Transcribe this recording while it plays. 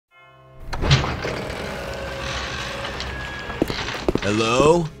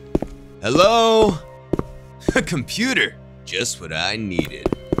Hello? Hello? A computer. Just what I needed.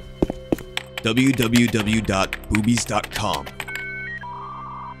 www.boobies.com.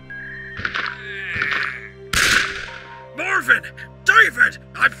 Marvin! David!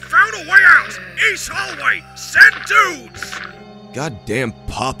 I've found a way out! East hallway! Send dudes! Goddamn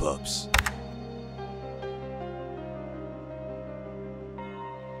pop-ups.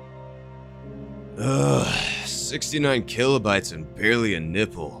 Ugh, 69 kilobytes and barely a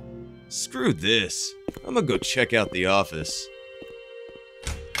nipple. Screw this. I'm gonna go check out the office.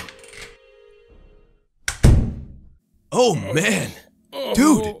 Oh man!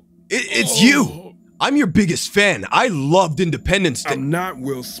 Dude! It's you! I'm your biggest fan. I loved Independence Day. I'm not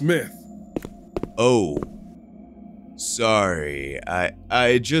Will Smith. Oh. Sorry.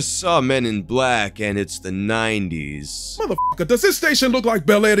 I just saw Men in Black and it's the 90s. Motherfucker, does this station look like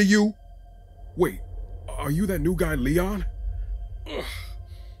Bel Air to you? Wait, are you that new guy, Leon? Ugh.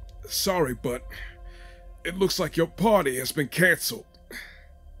 Sorry, but it looks like your party has been canceled.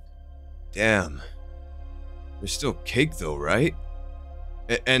 Damn. There's still cake though, right?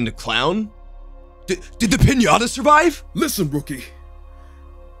 And a clown? Did the piñata survive? Listen, rookie.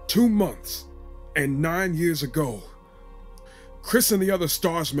 2 months and 9 years ago, Chris and the other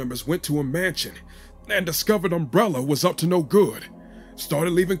STARS members went to a mansion and discovered Umbrella was up to no good.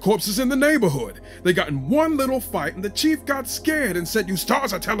 Started leaving corpses in the neighborhood. They got in one little fight and the chief got scared and said, "You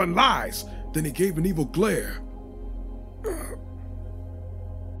STARS are telling lies." Then he gave an evil glare.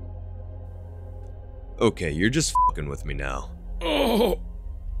 Okay, you're just fucking with me now. Oh.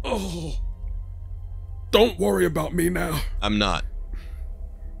 Don't worry about me now. I'm not.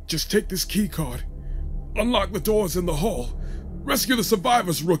 Just take this key card. Unlock the doors in the hall. Rescue the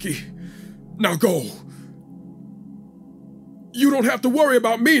survivors, rookie. Now go. You don't have to worry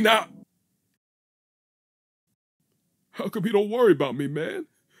about me now. How come you don't worry about me, man?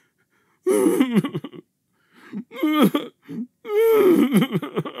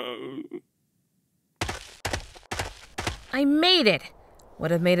 I made it.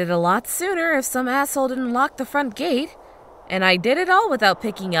 Would have made it a lot sooner if some asshole didn't lock the front gate. And I did it all without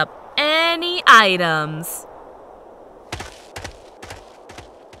picking up any items.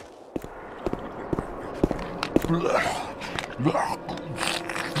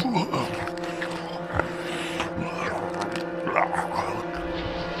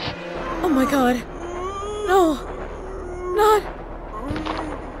 Oh my god. No. Not.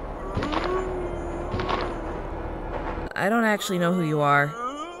 I don't actually know who you are.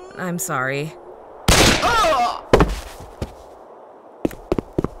 I'm sorry.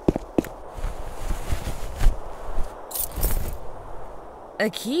 A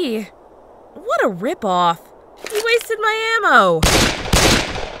key? What a ripoff! You wasted my ammo!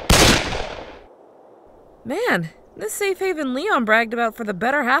 Man, this safe haven Leon bragged about for the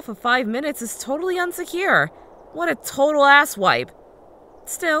better half of 5 minutes is totally unsecure. What a total asswipe.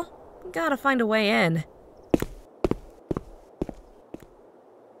 Still, gotta find a way in.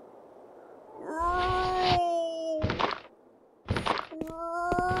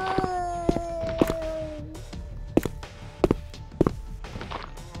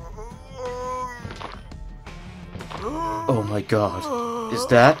 Oh my god, is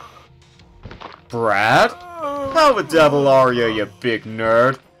that Brad? How the devil are you big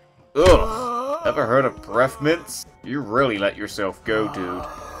nerd? Ugh, ever heard of breath mints? You really let yourself go, dude.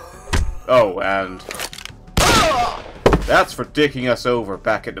 Oh, and that's for dicking us over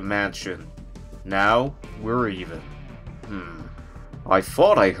back at the mansion. Now, we're even. I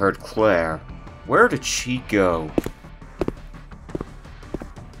thought I heard Claire. Where did she go?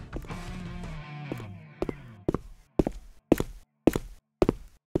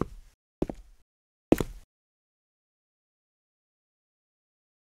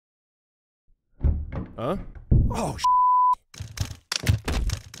 Huh? Oh,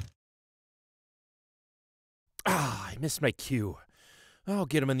 I missed my cue. I'll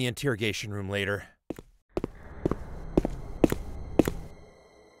get him in the interrogation room later.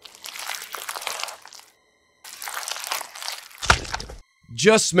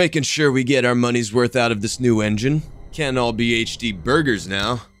 Just making sure we get our money's worth out of this new engine. Can't all be HD burgers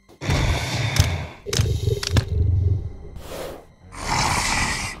now.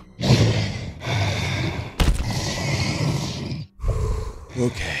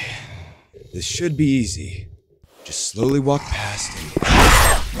 Okay, this should be easy. Just slowly walk past and...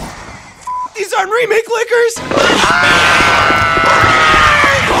 These aren't remake liquors!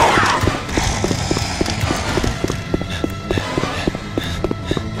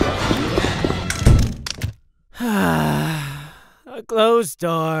 A closed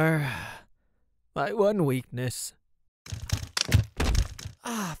door. My one weakness.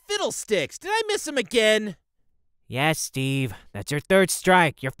 Ah, fiddlesticks. Did I miss him again? Yes, Steve. That's your third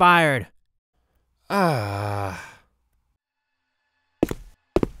strike. You're fired. Ah.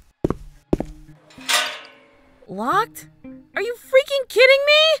 Locked? Are you freaking kidding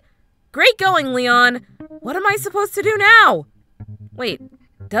me? Great going, Leon. What am I supposed to do now? Wait,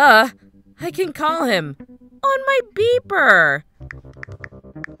 duh. I can call him. On my beeper.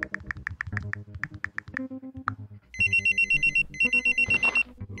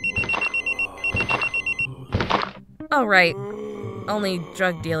 Oh, right. Only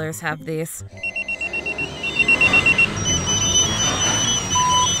drug dealers have these.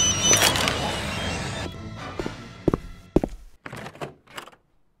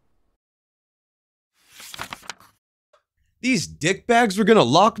 These dickbags were gonna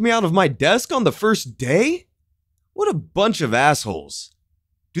lock me out of my desk on the first day? What a bunch of assholes.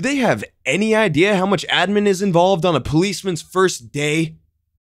 Do they have any idea how much admin is involved on a policeman's first day?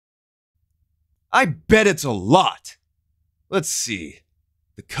 I bet it's a lot. Let's see.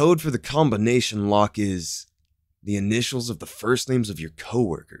 The code for the combination lock is the initials of the first names of your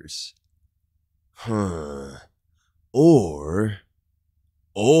coworkers. Huh. Or...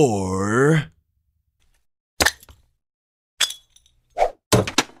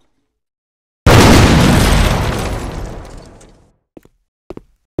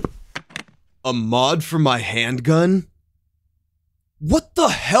 a mod for my handgun? What the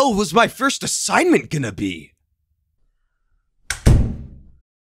hell was my first assignment gonna be?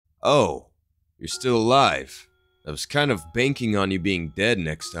 Oh, you're still alive. I was kind of banking on you being dead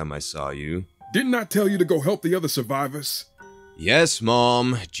next time I saw you. Didn't I tell you to go help the other survivors? Yes,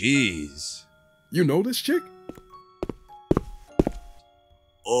 Mom. Jeez. You know this chick?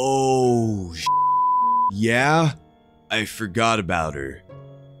 Oh, yeah? I forgot about her.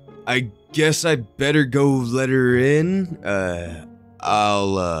 I guess I better go let her in.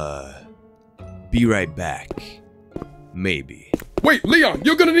 I'll be right back. Maybe. Wait, Leon,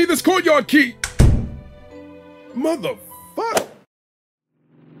 you're gonna need this courtyard key! Motherfucker!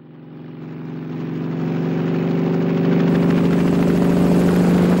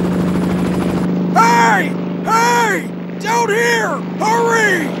 Hey! Hey! Down here!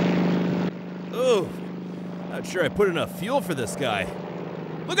 Hurry! Oh, not sure I put enough fuel for this guy.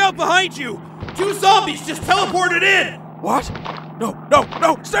 Look out behind you! 2 zombies just teleported in! What? No, no,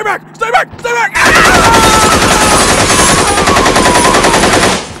 no! Stay back! Stay back! Stay back!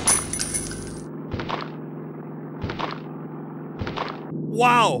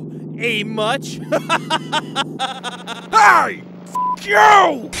 Wow, a much? Hey! F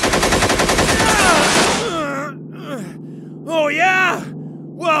you! Oh yeah?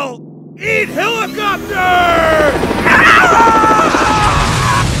 Well, eat helicopter!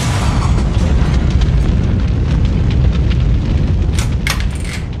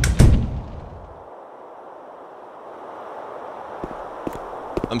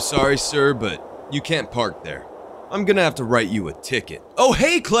 I'm sorry, sir, but you can't park there. I'm gonna have to write you a ticket. Oh,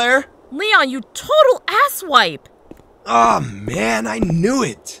 hey, Claire! Leon, you total asswipe! Ah, man, I knew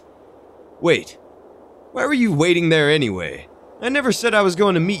it! Wait, why were you waiting there anyway? I never said I was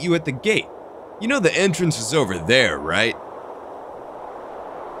going to meet you at the gate. You know the entrance is over there, right?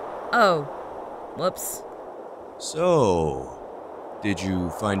 Oh, whoops. So, did you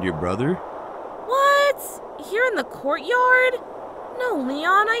find your brother? What? Here in the courtyard? No,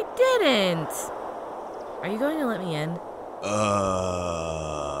 Leon, I didn't. Are you going to let me in?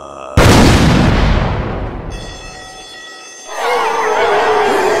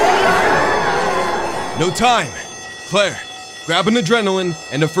 No time! Claire, grab an adrenaline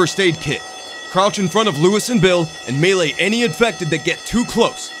and a first aid kit. Crouch in front of Lewis and Bill and melee any infected that get too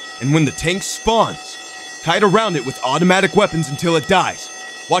close. And when the tank spawns, kite around it with automatic weapons until it dies.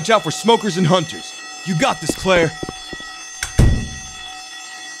 Watch out for smokers and hunters. You got this, Claire.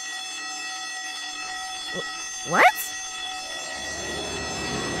 What?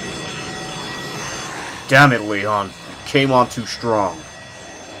 Damn it, Leon. You came on too strong.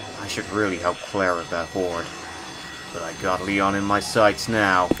 I should really help Claire with that horde. But I got Leon in my sights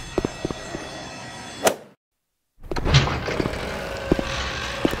now.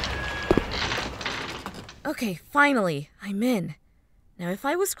 Okay, finally, I'm in. Now, if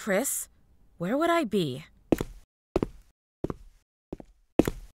I was Chris, where would I be?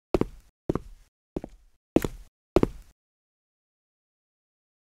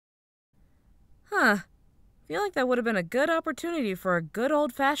 Huh. Feel like that would have been a good opportunity for a good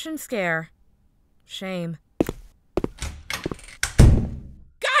old-fashioned scare. Shame.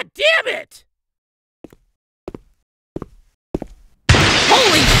 God damn it!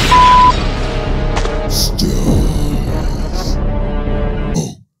 Holy Stars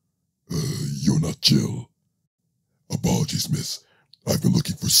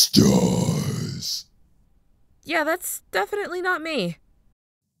Yeah, that's definitely not me.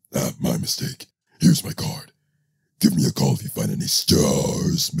 My mistake. Here's my card. Give me a call if you find any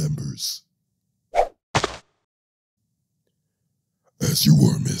STARS members. As you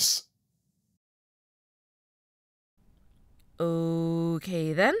were, miss.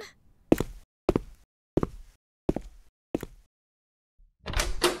 Okay, then.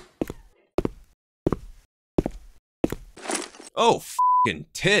 Oh, f***ing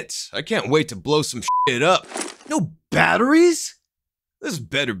tits. I can't wait to blow some shit up. No batteries? This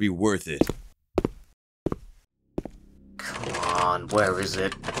better be worth it. Come on, where is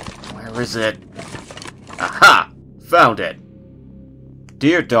it? Where is it? Aha! Found it!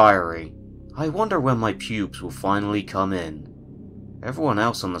 Dear Diary, I wonder when my pubes will finally come in. Everyone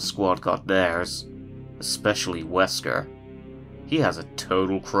else on the squad got theirs, especially Wesker. He has a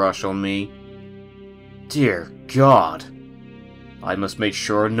total crush on me. Dear God! I must make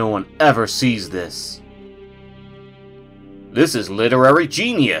sure no one ever sees this. This is literary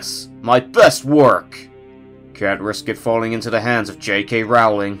genius! My best work! Can't risk it falling into the hands of J.K.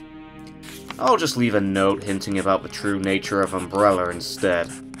 Rowling. I'll just leave a note hinting about the true nature of Umbrella instead.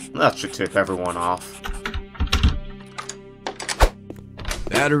 That should tip everyone off.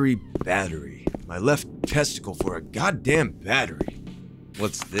 Battery. My left testicle for a goddamn battery.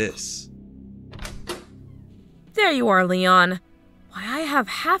 What's this? There you are, Leon. Why, I have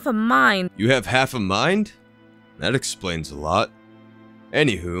half a mind. You have half a mind? That explains a lot.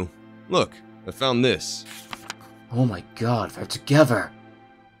 Anywho, look, I found this. Oh my God, they're together!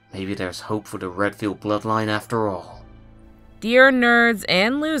 Maybe there's hope for the Redfield bloodline after all. Dear nerds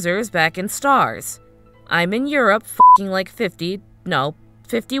and losers back in STARS. I'm in Europe f***ing like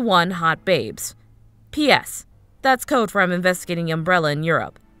 51 hot babes. P.S. That's code for I'm investigating Umbrella in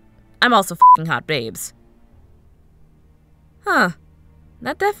Europe. I'm also f***ing hot babes. Huh.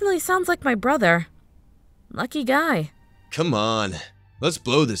 That definitely sounds like my brother. Lucky guy. Come on, let's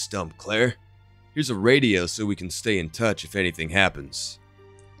blow this dump, Claire. Here's a radio so we can stay in touch if anything happens.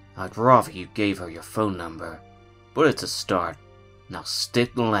 I'd rather you gave her your phone number, but it's a start. Now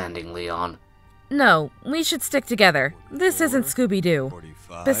stick the landing, Leon. No, we should stick together. This isn't Scooby-Doo.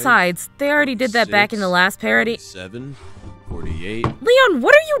 45, Besides, they already did that back in the last parody. 7, 48. Leon,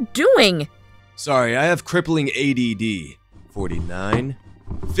 what are you doing? Sorry, I have crippling ADD. 49,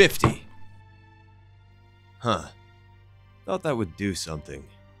 50. Huh. Thought that would do something.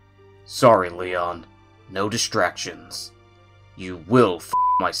 Sorry, Leon. No distractions. You will f***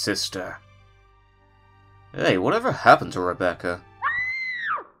 my sister. Hey, whatever happened to Rebecca?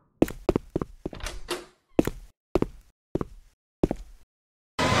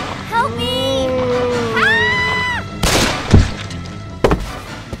 Help me! Ah!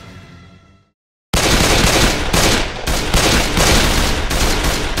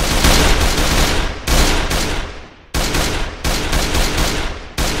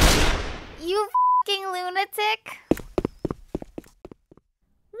 You f***ing lunatic!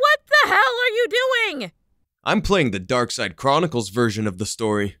 What the hell are you doing? I'm playing the Dark Side Chronicles version of the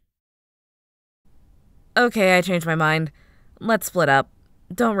story. Okay, I changed my mind. Let's split up.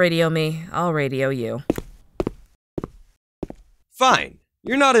 Don't radio me, I'll radio you. Fine.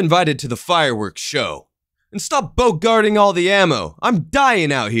 You're not invited to the fireworks show. And stop bogarting all the ammo. I'm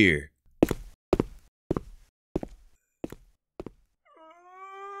dying out here.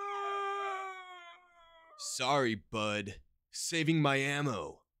 Sorry, bud. Saving my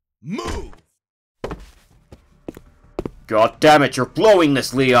ammo. Move! God damn it, you're blowing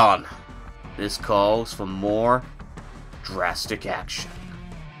this, Leon! This calls for more drastic action.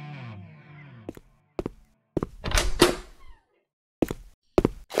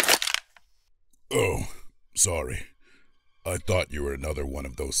 Oh, sorry. I thought you were another one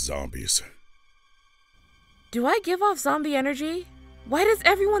of those zombies. Do I give off zombie energy? Why does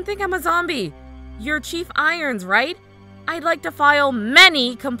everyone think I'm a zombie? You're Chief Irons, right? I'd like to file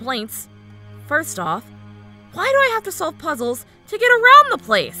many complaints. First off, why do I have to solve puzzles to get around the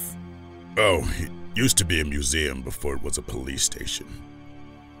place? Oh, it used to be a museum before it was a police station.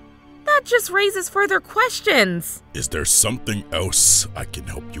 That just raises further questions. Is there something else I can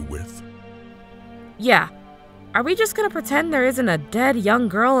help you with? Yeah. Are we just gonna pretend there isn't a dead young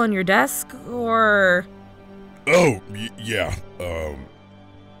girl on your desk, or... Oh, yeah,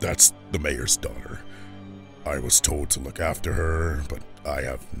 that's the mayor's daughter. I was told to look after her, but I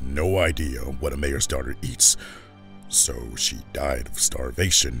have no idea what a mayor's daughter eats. So she died of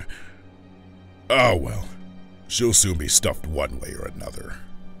starvation. Oh well, she'll soon be stuffed one way or another.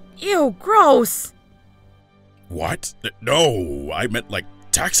 Ew, gross! What? No, I meant like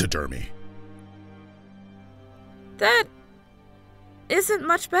taxidermy. That isn't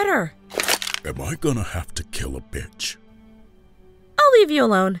much better. Am I gonna have to kill a bitch? I'll leave you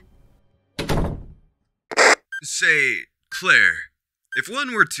alone. Say, Claire, if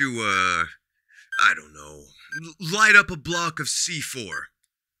one were to, I don't know, light up a block of C4,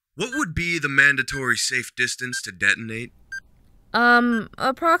 what would be the mandatory safe distance to detonate?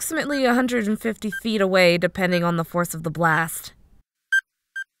 Approximately 150 feet away, depending on the force of the blast.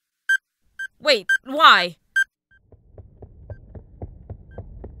 Wait, why?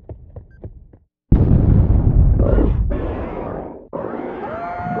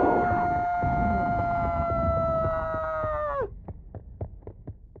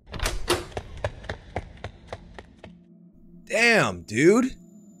 Damn, dude.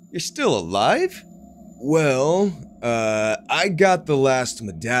 You're still alive? Well, I got the last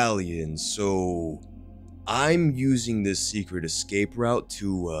medallion, so I'm using this secret escape route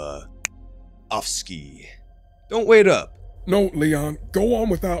to, off-ski. Don't wait up. No, Leon, go on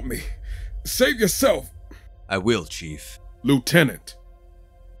without me. Save yourself. I will, Chief. Lieutenant.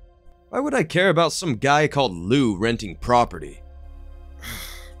 Why would I care about some guy called Lou renting property?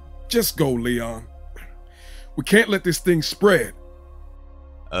 Just go, Leon. We can't let this thing spread.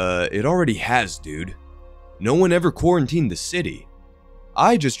 It already has, dude. No one ever quarantined the city.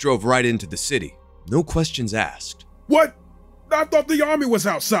 I just drove right into the city. No questions asked. What? I thought the army was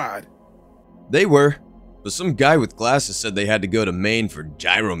outside. They were, but some guy with glasses said they had to go to Maine for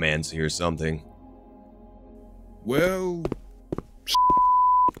gyromancy or something. Well...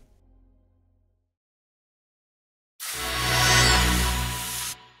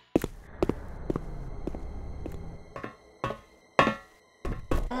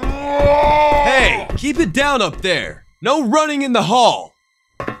 Hey, keep it down up there. No running in the hall.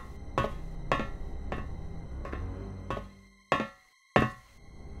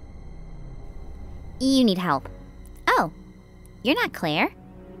 You need help. Oh, you're not Claire.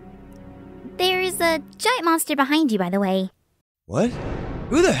 There's a giant monster behind you, by the way. What?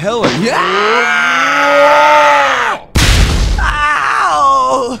 Who the hell are you? Ow!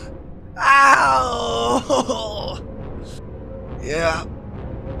 Ow! Yeah,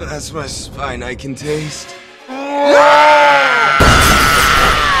 that's my spine I can taste.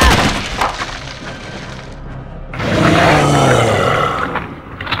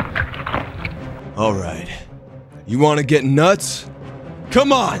 All right. You want to get nuts?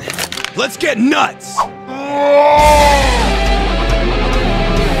 Come on. Let's get nuts.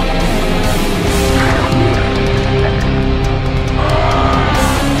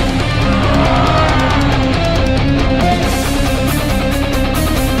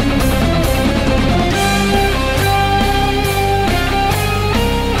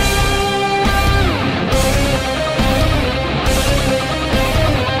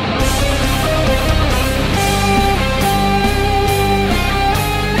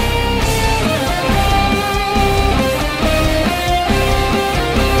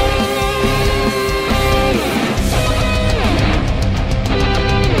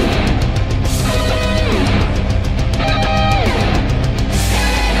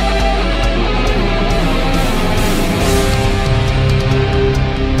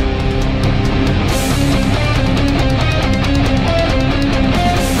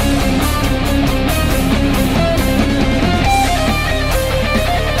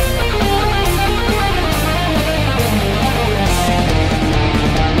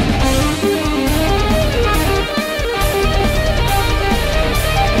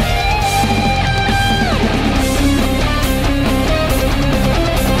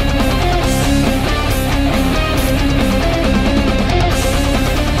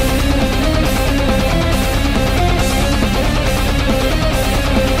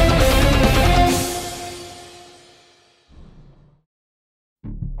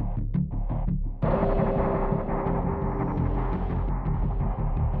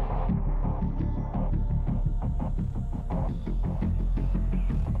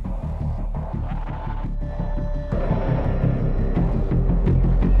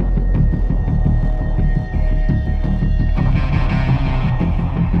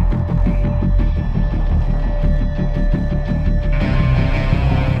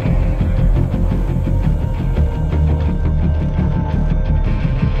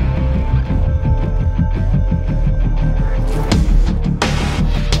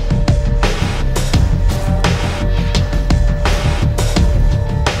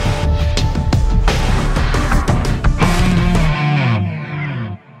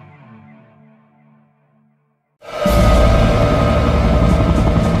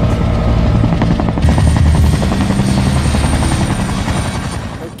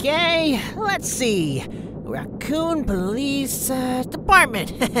 Okay, let's see. Raccoon Police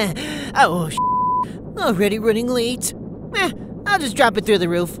Department. Oh, already running late. I'll just drop it through the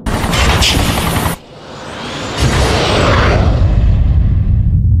roof.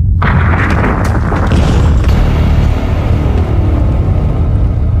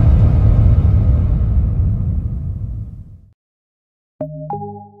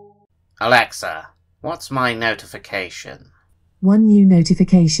 Alexa, what's my notification? One new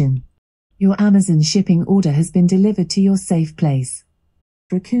notification. Your Amazon shipping order has been delivered to your safe place.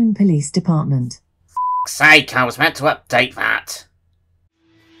 Raccoon Police Department. Sake, I was meant to update that.